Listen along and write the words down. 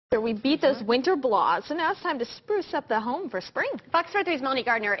We beat those winter blahs, so now it's time to spruce up the home for spring. Fox 43's Melanie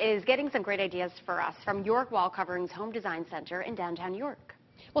Gardner is getting some great ideas for us from York Wallcoverings Home Design Center in downtown York.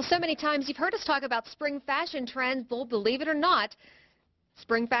 Well, so many times you've heard us talk about spring fashion trends. Well, believe it or not,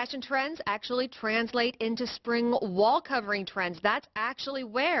 spring fashion trends actually translate into spring wall covering trends. That's actually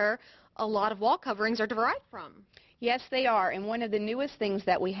where a lot of wall coverings are derived from. Yes, they are, and one of the newest things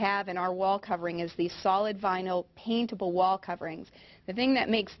that we have in our wall covering is these solid vinyl paintable wall coverings. The thing that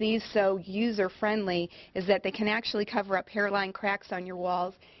makes these so user-friendly is that they can actually cover up hairline cracks on your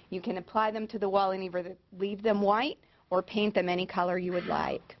walls. You can apply them to the wall and either leave them white or paint them any color you would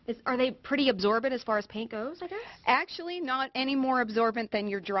like. Are they pretty absorbent as far as paint goes, I guess? Actually, not any more absorbent than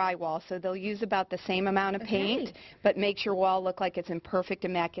your drywall, so they'll use about the same amount of paint, but makes your wall look like it's in perfect,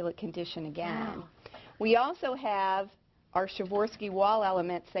 immaculate condition again. Wow. We also have our Swarovski wall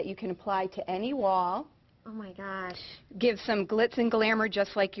elements that you can apply to any wall. Oh my gosh. Give some glitz and glamour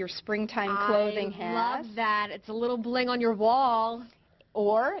just like your springtime clothing has. I love that. It's a little bling on your wall.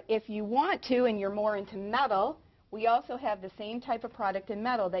 Or if you want to and you're more into metal, we also have the same type of product in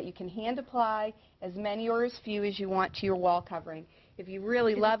metal that you can hand apply as many or as few as you want to your wall covering. If you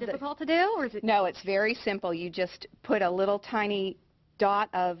really love it difficult to do, or is it? No, it's very simple. You just put a little tiny dot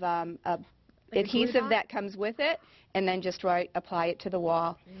of adhesive that comes with it, and then just apply it to the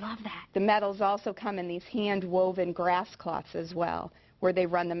wall. Love that. The metals also come in these hand-woven grass cloths as well, where they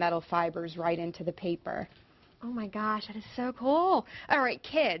run the metal fibers right into the paper. Oh my gosh, that is so cool. All right,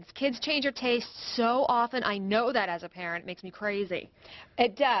 kids. Kids change their tastes so often. I know that as a parent. It makes me crazy.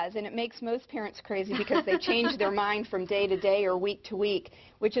 It does, and it makes most parents crazy because they change their mind from day to day or week to week,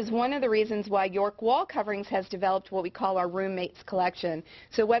 which is one of the reasons why York Wall Coverings has developed what we call our roommates collection.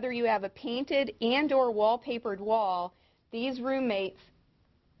 So whether you have a painted and or wallpapered wall, these roommates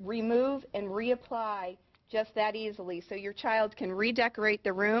remove and reapply just that easily. So your child can redecorate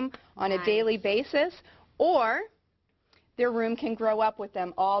the room on a daily basis, or their room can grow up with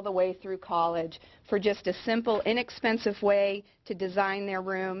them all the way through college for just a simple, inexpensive way to design their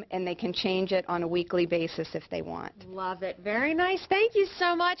room, and they can change it on a weekly basis if they want. Love it. Very nice. Thank you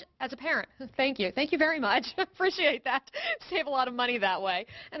so much. As a parent, thank you. Thank you very much. Appreciate that. Save a lot of money that way.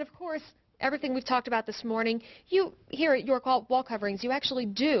 And of course, everything we've talked about this morning, you here at York Wall Coverings, you actually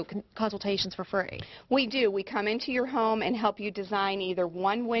do consultations for free. We do. We come into your home and help you design either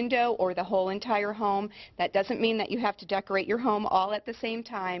one window or the whole entire home. That doesn't mean that you have to decorate your home all at the same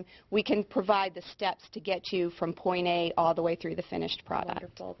time. We can provide the steps to get you from point A all the way through the finished product.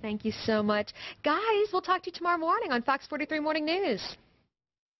 Wonderful. Thank you so much. Guys, we'll talk to you tomorrow morning on Fox 43 Morning News.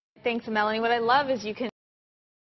 Thanks, Melanie. What I love is you can